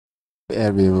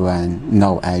Everyone,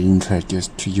 now I introduce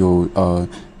to you a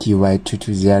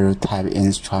DY220 type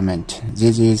instrument.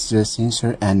 This is the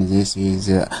sensor and this is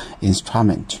the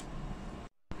instrument.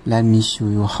 Let me show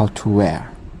you how to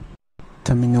wear.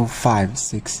 Terminal 5,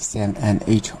 6, 7, and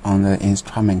 8 on the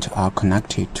instrument are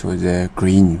connected to the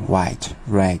green, white,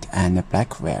 red, and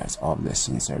black wires of the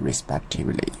sensor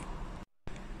respectively.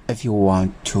 If you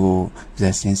want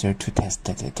the sensor to test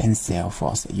the tensile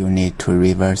force, you need to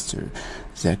reverse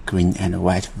the green and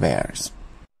white wires.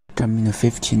 Terminal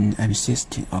 15 and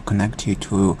 16 are connected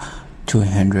to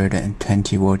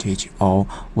 220 voltage or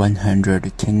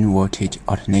 110 voltage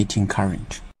alternating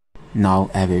current.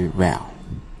 Now everywhere.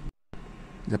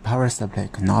 The power supply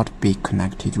cannot be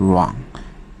connected wrong.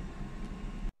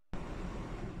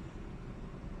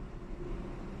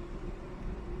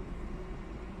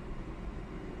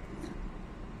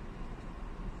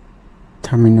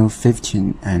 Terminal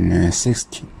 15 and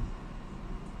 16.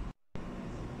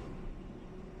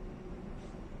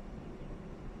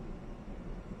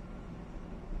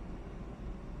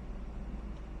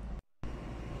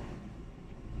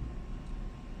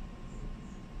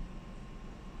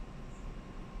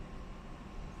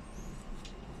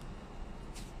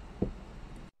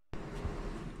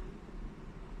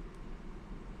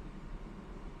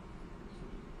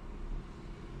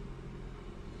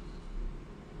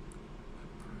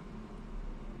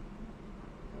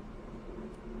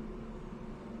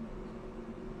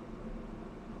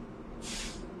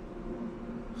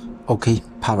 OK,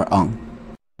 power on.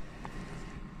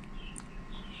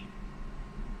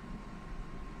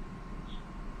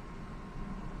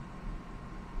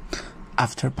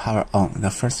 After power on, the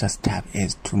first step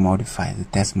is to modify the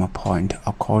decimal point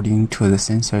according to the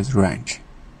sensor's range.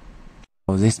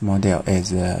 So this model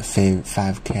is a 5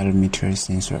 km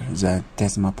sensor. The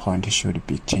decimal point should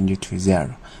be changed to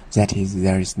 0. That is,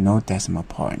 there is no decimal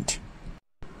point.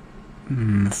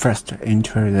 First,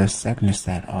 enter the second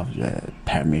set of the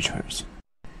parameters.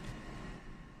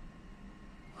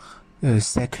 The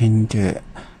second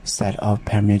set of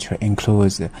parameters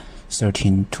includes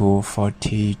 13 to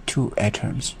 42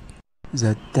 atoms.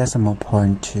 The decimal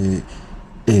point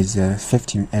is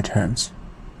 15 atoms.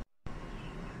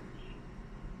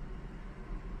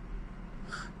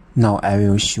 Now I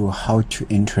will show how to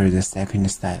enter the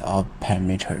second set of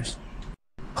parameters.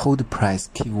 Hold press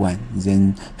key 1,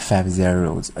 then 5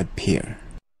 zeros appear.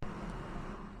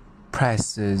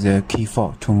 Press the key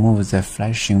 4 to move the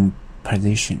flashing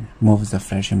position. Move the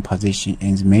flashing position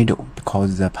in the middle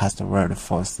because the password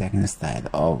for second set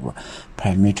of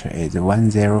parameter is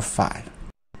 105.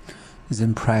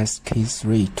 Then press key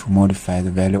 3 to modify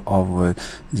the value of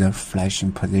the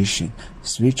flashing position.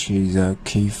 Switch the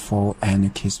key 4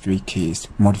 and key 3 keys.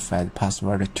 Modify the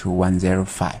password to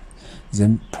 105.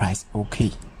 Then press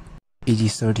OK.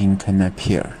 ED13 can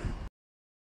appear.